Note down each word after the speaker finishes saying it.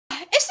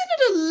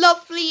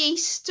lovely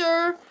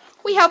Easter.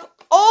 We have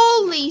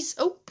all these,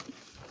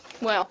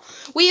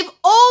 we have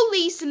all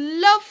these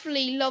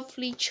lovely,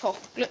 lovely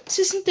chocolates.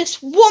 Isn't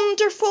this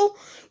wonderful?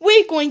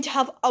 We're going to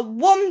have a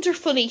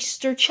wonderful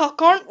Easter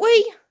chuck, aren't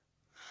we?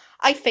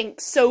 I think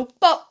so,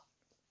 but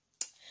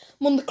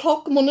I'm on the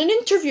clock, I'm on an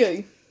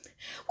interview.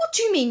 What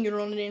do you mean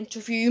you're on an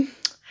interview?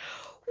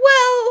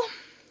 Well,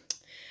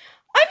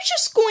 I was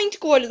just going to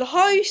go out of the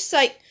house,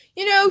 like,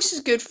 you know, this is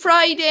Good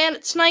Friday and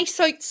it's nice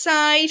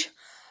outside,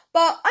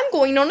 but I'm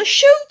going on a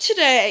show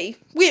today.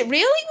 Wait,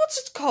 really? What's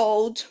it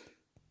called?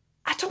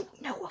 I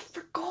don't know, I've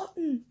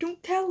forgotten.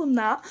 Don't tell them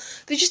that.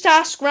 They just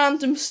ask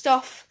random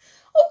stuff.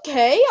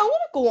 Okay, I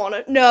want to go on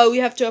it. No,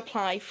 you have to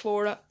apply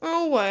for it.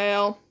 Oh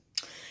well.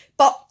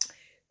 But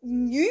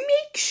you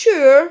make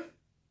sure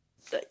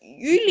that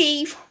you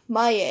leave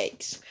my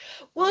eggs.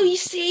 Well, you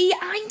see,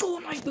 I'm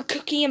going out with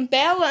Cookie and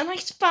Bella, a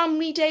nice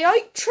family day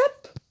out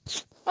trip.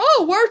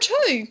 Oh, where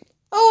to?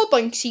 Oh,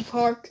 Bouncy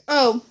Park.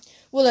 Oh,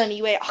 well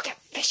anyway, I'll get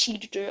Fishy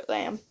to do it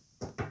then.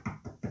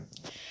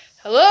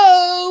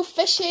 Hello,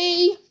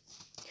 Fishy.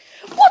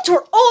 What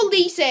are all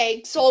these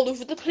eggs all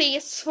over the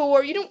place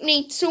for? You don't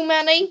need so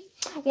many.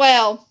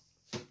 Well,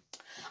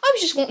 I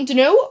was just wanting to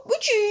know,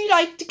 would you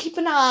like to keep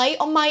an eye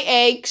on my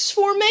eggs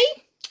for me?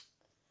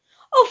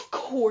 Of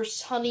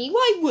course, honey.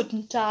 Why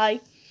wouldn't I?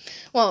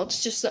 Well,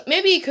 it's just that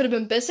maybe you could have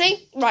been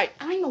busy. Right,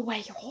 I'm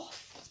away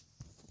off.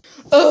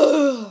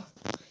 Ugh.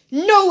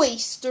 No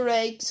Easter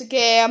eggs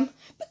again.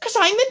 Because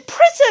I'm in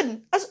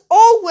prison, as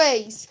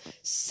always.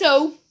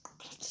 So,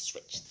 let's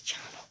switch the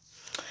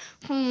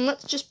channel.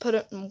 Let's just put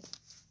it in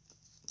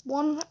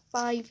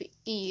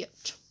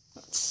 158.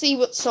 Let's see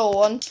what's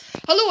on.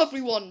 Hello,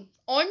 everyone.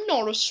 I'm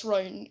Norris.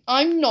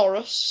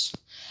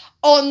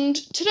 And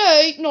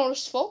today,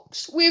 Norris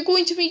Fox, we're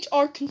going to meet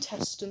our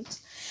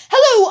contestants.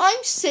 Hello,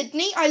 I'm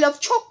Sydney. I love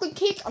chocolate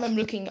cake, and I'm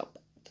looking up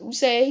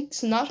those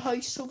eggs in that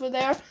house over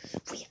there.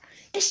 Wait,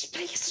 this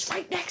place is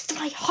right next to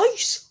my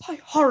house. How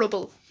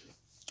horrible.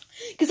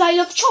 Because I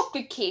love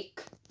chocolate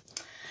cake.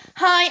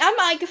 Hi, I'm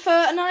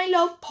Agatha, and I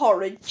love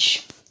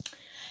porridge.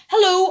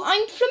 Hello,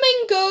 I'm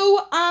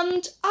Flamingo,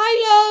 and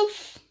I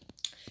love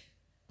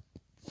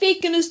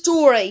Faking as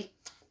Dory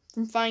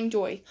from Find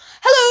Dory.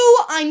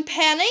 Hello, I'm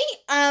Penny,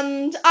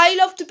 and I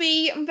love to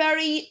be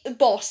very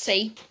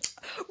bossy.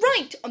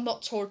 Right, and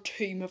that's our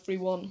team,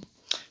 everyone.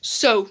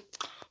 So,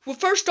 well,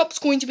 first up's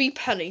going to be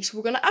Penny, so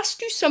we're going to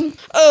ask you some...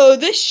 Oh,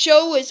 this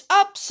show is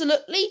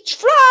absolutely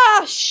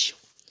trash!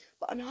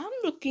 But now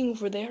I'm looking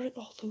over there at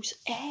all those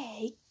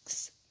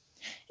eggs.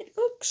 It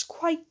looks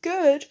quite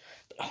good,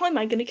 but how am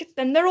I going to get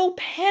them? They're all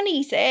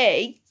Penny's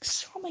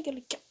eggs. How am I going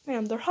to get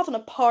them? They're having a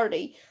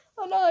party,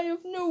 and I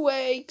have no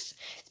eggs.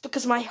 It's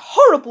because of my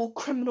horrible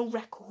criminal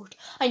record.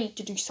 I need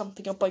to do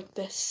something about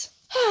this.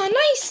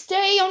 Nice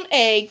day on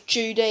egg,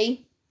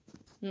 Judy.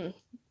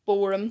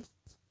 Boring.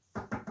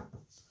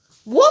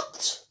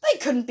 What? They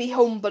couldn't be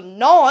home by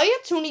now.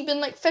 It's only been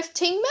like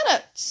 15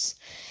 minutes.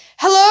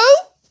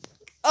 Hello?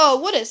 Oh,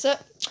 what is it?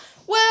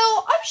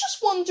 Well, I was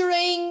just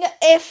wondering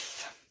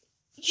if,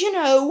 you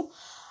know,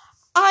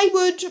 I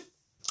would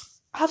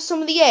have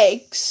some of the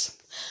eggs.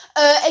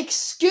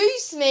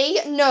 Excuse me?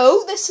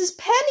 No, this is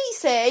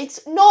Penny's eggs,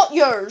 not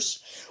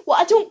yours. Well,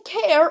 I don't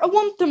care. I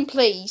want them,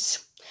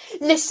 please.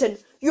 Listen.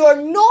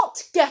 You're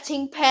not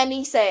getting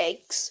Penny's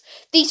eggs.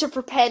 These are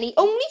for Penny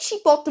only.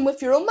 She bought them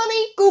with your own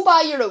money. Go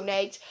buy your own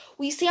eggs.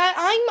 Well, you see,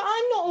 I'm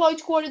not allowed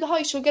to go out of the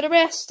house. I'll get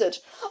arrested.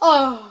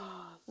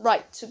 Oh,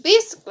 right. So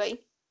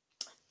basically,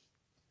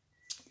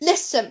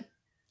 listen.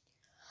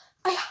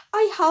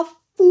 I have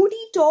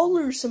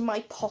 $40 in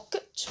my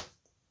pocket.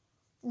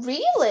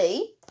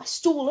 Really? I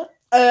stole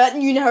it.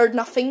 You heard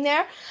nothing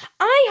there.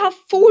 I have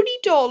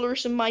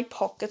 $40 in my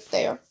pocket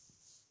there.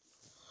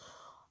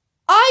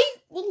 I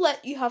will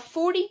let you have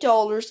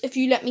 $40 if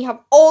you let me have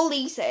all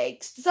these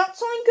eggs. Does that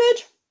sound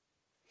good?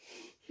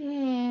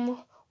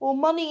 Well,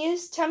 money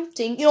is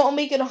tempting. You know, I'll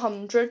make it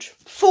 $100.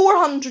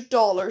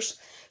 $400.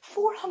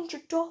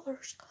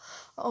 $400.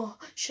 Oh,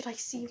 should I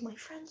save my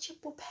friendship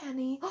with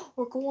Penny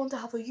or go on to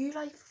have a new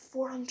life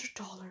for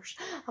 $400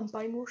 and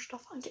buy more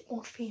stuff and get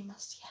more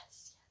famous?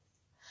 Yes.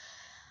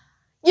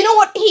 You know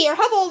what? Here,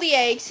 have all the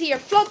eggs. Here,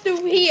 flood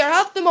over here.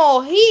 Have them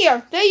all.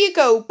 Here. There you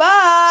go.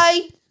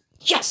 Bye.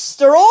 Yes,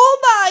 they're all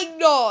mine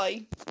now.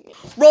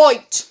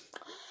 Right.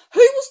 Who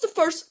was the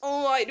first?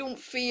 Oh, I don't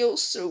feel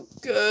so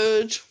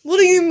good. What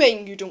do you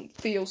mean you don't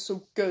feel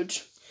so good?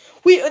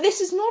 Wait, this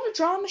is not a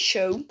drama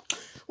show.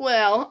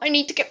 Well, I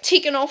need to get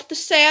taken off the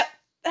set.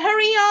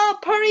 Hurry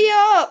up, hurry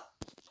up.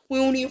 We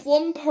only have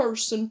one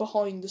person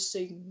behind the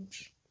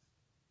scenes.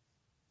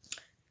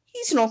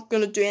 He's not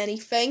going to do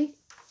anything.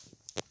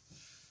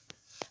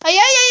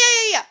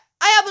 Yeah.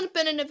 I haven't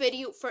been in a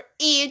video for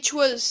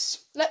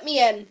ages. Let me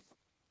in.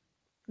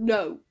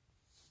 No.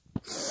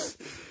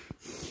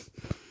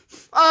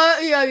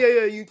 Yeah,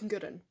 you can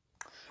get in.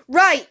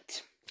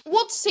 Right.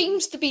 What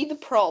seems to be the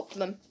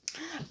problem?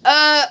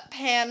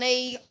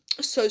 Penny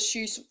says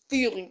she's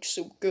feeling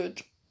so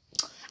good.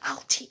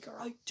 I'll take her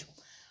out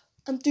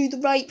and do the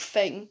right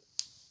thing.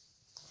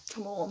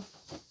 Come on.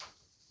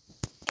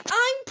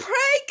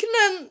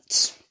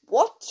 pregnant!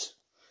 What?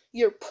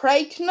 You're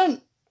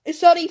pregnant? Is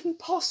that even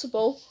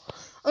possible?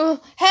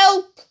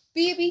 Help!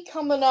 Baby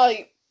coming out.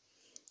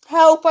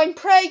 Help, I'm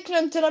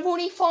pregnant and I've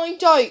only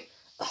found out.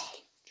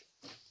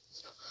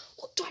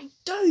 What do I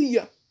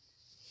do?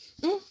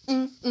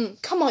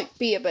 Come out,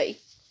 baby.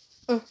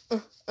 Yay!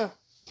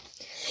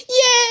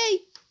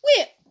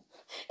 Wait,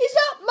 is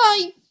that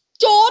my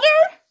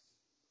daughter?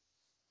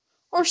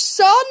 Or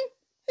son?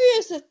 Who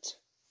is it?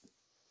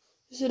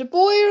 Is it a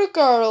boy or a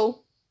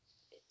girl?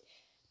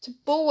 It's a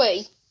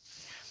boy.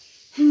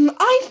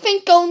 I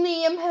think I'll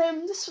name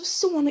him. This was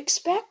so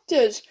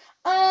unexpected.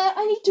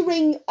 I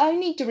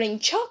need to ring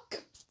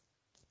Chuck.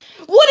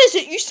 What is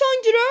it? You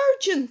sounded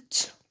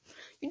urgent.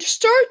 You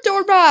disturbed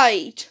our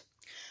ride.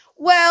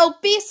 Well,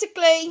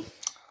 basically,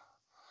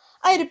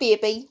 I had a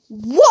baby.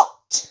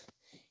 What?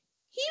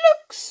 He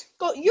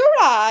got your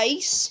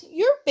eyes,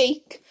 your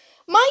beak,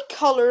 my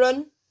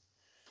colouring,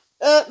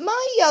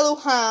 my yellow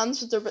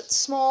hands, they're a bit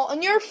small,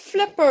 and your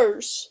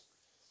flippers,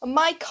 and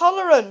my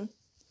colouring.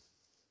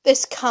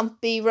 This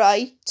can't be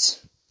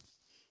right.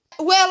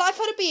 Well, I've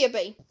had a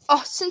baby.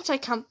 Oh, since I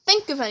can't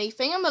think of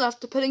anything, I'm going to have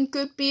to put in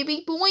good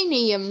baby boy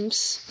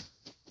names.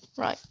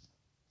 Right.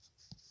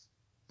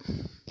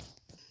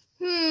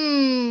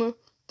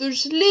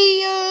 There's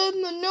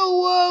Liam,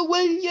 Noah,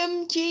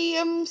 William,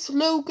 James,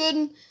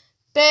 Logan,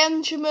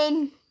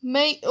 Benjamin,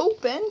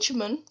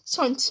 Benjamin?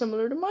 Sounds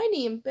similar to my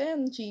name,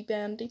 Bendy.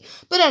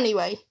 But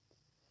anyway,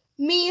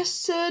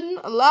 Mason,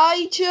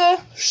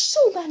 Elijah. There's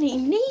so many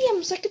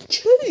names I could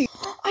choose.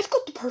 I've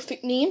got the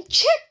perfect name,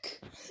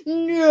 Chick.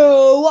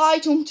 No, I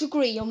don't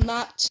agree on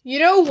that. You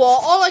know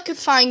what? All I could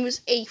find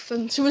was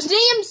Ethan. So his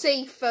name's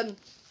Ethan.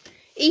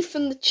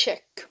 Ethan the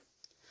Chick.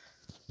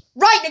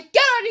 Right, now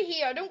get out of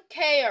here. I don't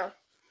care.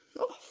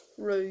 Oh,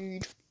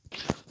 rude.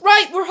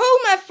 Right, we're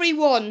home,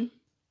 everyone.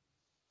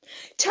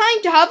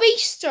 Time to have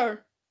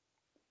Easter.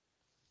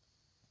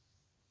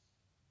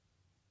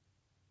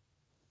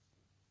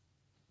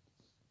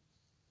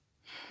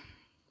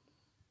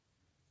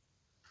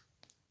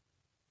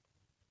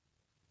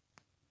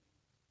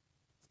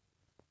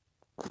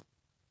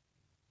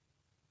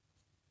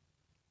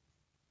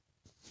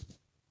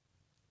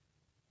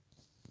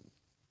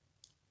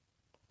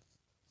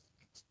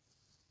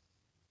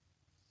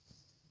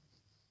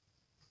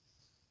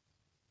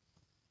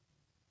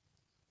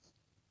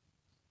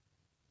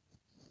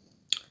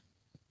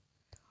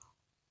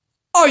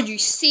 Are you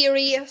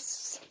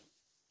serious?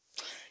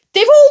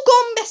 They've all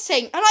gone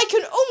missing, and I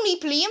can only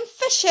blame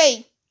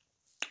Fishy.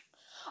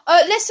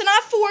 Listen,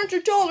 I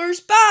have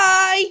 $400.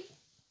 Bye.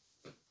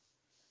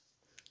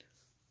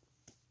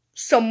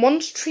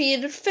 Someone's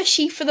traded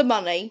Fishy for the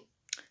money,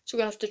 so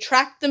we're going to have to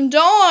track them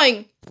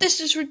down. This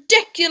is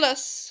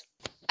ridiculous.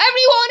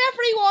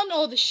 Everyone!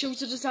 Oh, this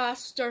show's a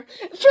disaster.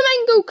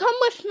 Flamingo, come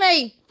with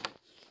me.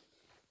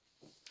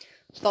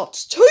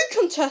 That's 2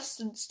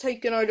 contestants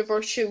taken out of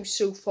our show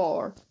so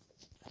far.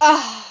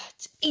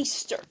 It's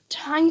Easter.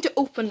 Time to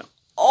open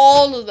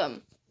all of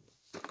them.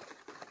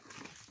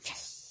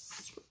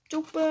 Yes. Ripped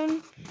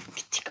open.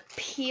 Could take a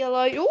peel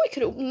out. Oh, I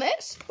could open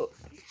this. Oh,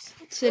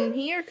 it's in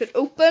here. Could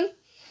open.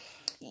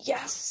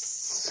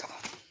 Yes.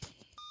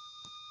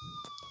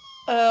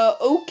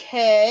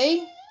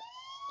 Okay.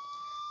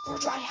 Where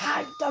do I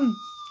hide them?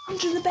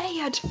 Under the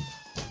bed.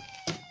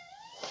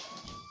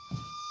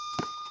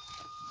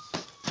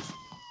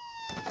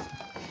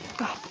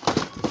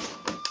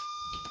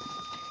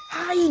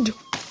 Hide.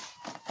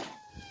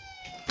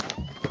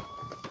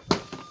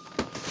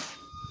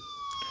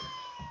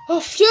 Oh,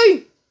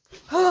 phew.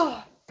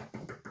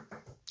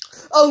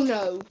 Oh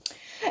no.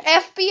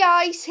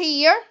 FBI's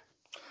here.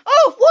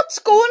 Oh, what's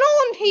going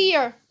on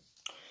here?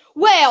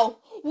 Well,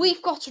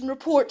 we've gotten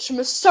reports from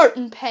a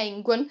certain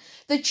penguin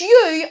that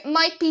you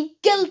might be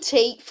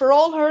guilty for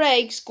all her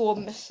eggs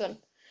going missing.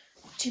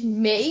 To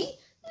me?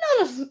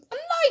 None of them. And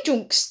I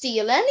don't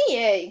steal any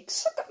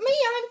eggs. Look at me,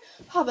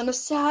 I'm having a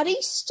sad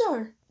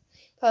Easter.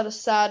 Had a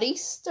sad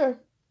Easter.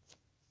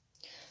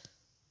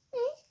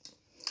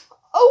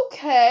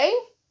 Okay.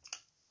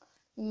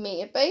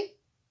 Maybe.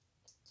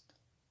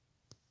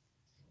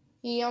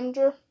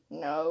 Yonder?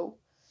 No.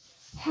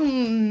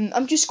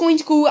 I'm just going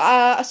to go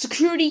a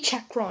security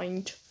check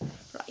round.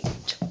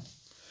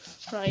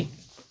 Right.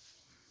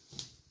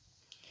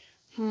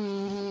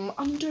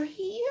 Under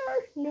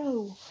here?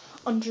 No.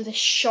 Under the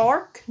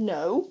shark?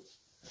 No.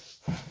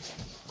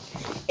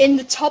 In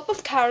the top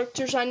of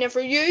characters I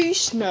never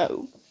use?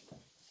 No.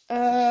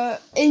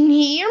 In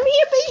here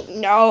maybe?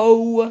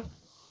 No.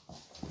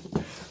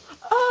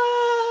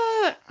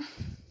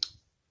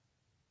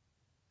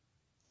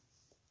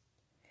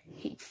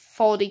 He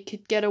thought he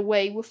could get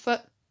away with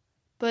it,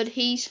 but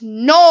he's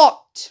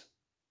not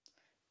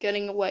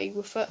getting away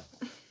with it.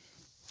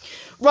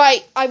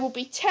 Right, I will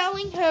be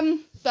telling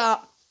him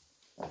that.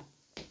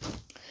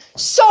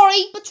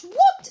 Sorry, but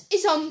what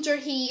is under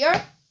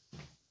here?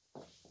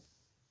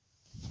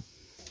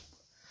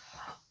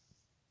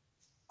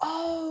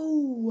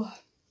 Oh.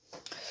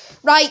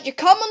 Right, you're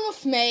coming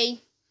with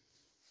me.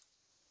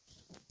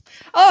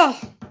 Oh.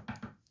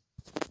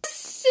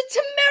 It's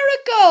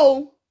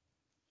well.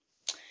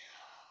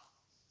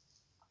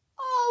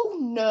 Oh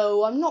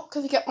no, I'm not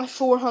going to get my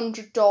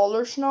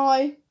 $400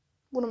 now.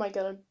 What am I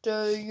going to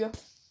do?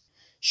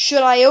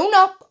 Should I own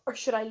up or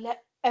should I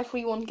let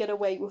everyone get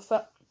away with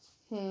it?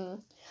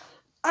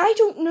 I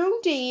don't know,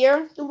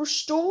 dear. They were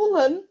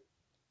stolen.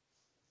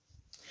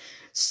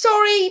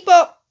 Sorry,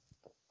 but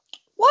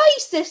why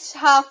is this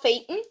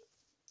half-eaten?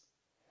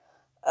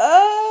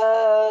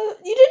 You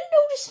didn't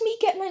notice me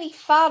getting any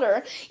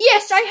fatter.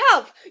 Yes, I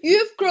have.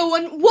 You've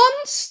grown 1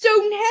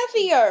 stone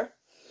heavier.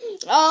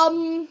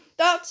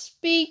 That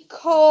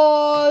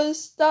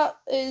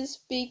is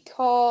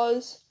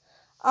because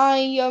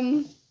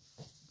I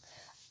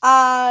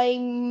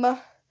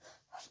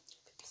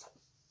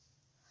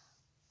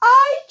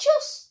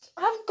just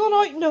haven't gone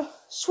out in a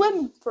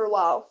swim for a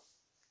while.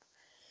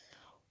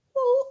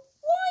 Well,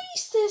 why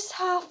is this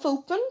half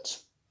opened?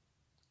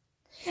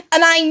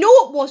 And I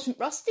know it wasn't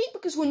Rusty,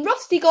 because when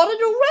Rusty got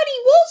it, already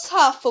was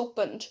half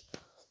opened.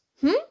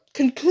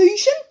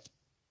 Conclusion?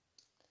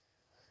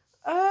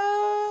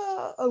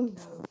 Oh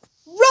no.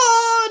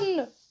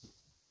 Run!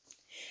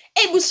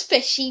 It was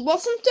Fishy,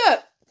 wasn't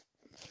it?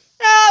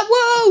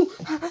 Whoa!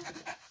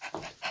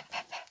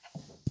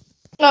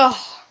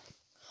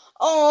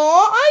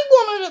 I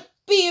wanted a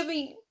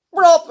baby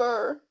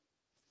brother.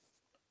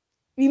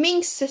 You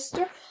mean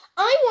sister?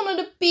 I wanted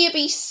a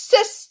baby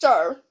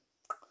sister.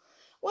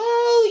 Well,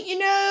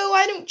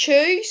 I don't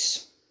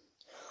choose.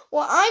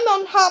 Well,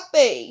 I'm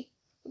unhappy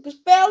because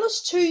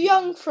Bella's too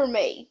young for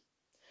me.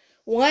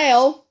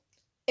 Well,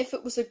 if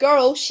it was a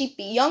girl, she'd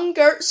be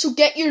younger, so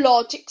get your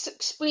logics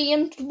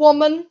explained,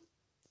 woman.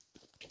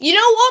 You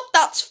know what?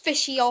 That's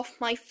Fishy off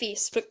my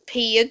Facebook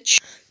page.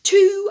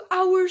 2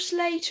 hours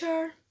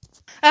later.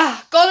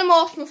 Got him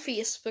off my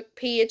Facebook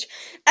page.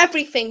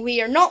 Everything, we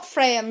are not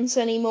friends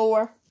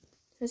anymore.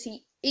 As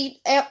he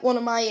ate one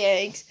of my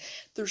eggs.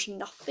 There's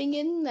nothing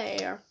in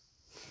there.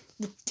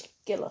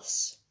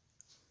 Ridiculous.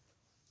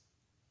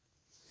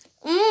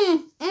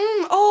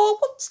 Oh,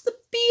 what's the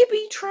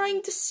baby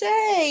trying to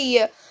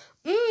say?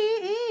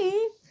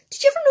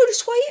 Did you ever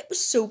notice why it was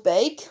so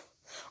big?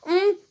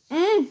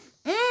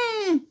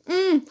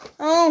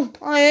 Oh,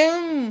 I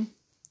am.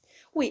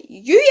 Wait,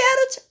 you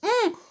ate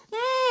it?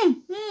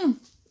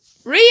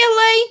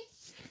 Really?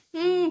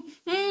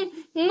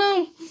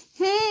 No.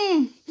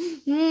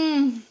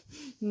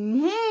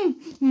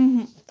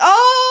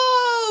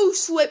 Oh,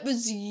 so it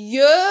was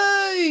you.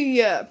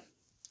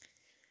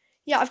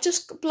 Yeah, I've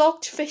just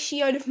blocked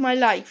Fishy out of my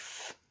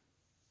life.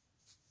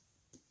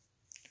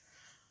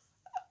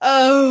 Do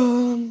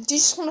you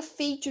just want to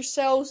feed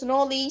yourselves on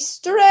all the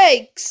Easter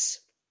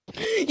eggs?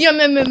 Yum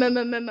yum yum yum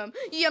yum yum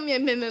yum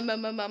yum yum yum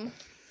yum yum.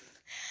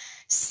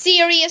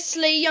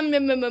 Seriously, yum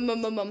yum yum yum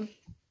yum yum.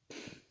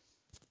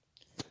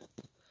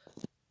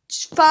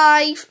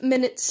 5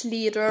 minutes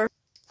later,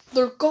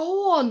 they're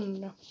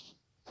gone.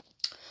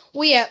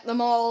 We ate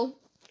them all.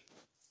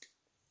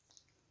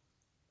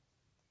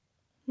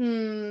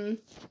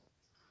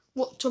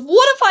 What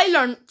have I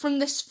learned from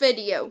this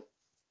video?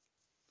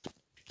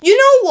 You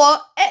know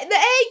what? The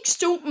eggs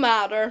don't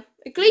matter.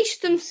 At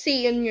least I'm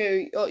seeing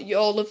you,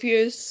 all of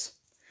yous.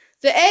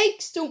 The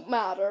eggs don't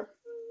matter.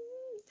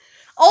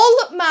 All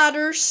that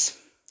matters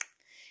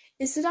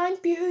is that I'm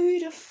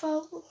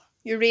beautiful.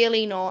 You're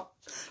really not.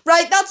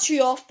 Right, that's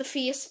you off the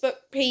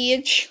Facebook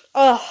page.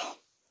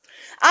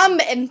 I'm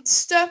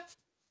Insta.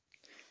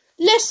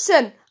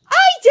 Listen,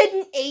 I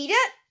didn't eat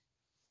it.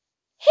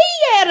 He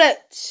ate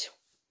it.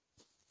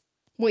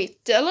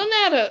 Wait, Dylan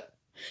ate it.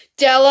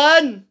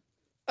 Dylan.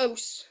 Oh.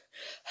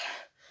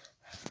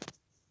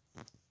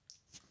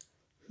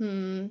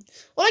 Well,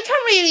 I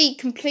can't really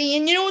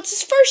complain. It's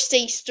his first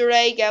Easter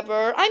egg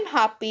ever. I'm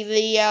happy that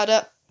he had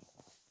it.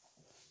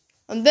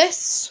 And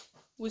this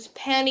was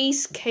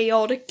Penny's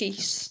chaotic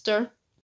Easter.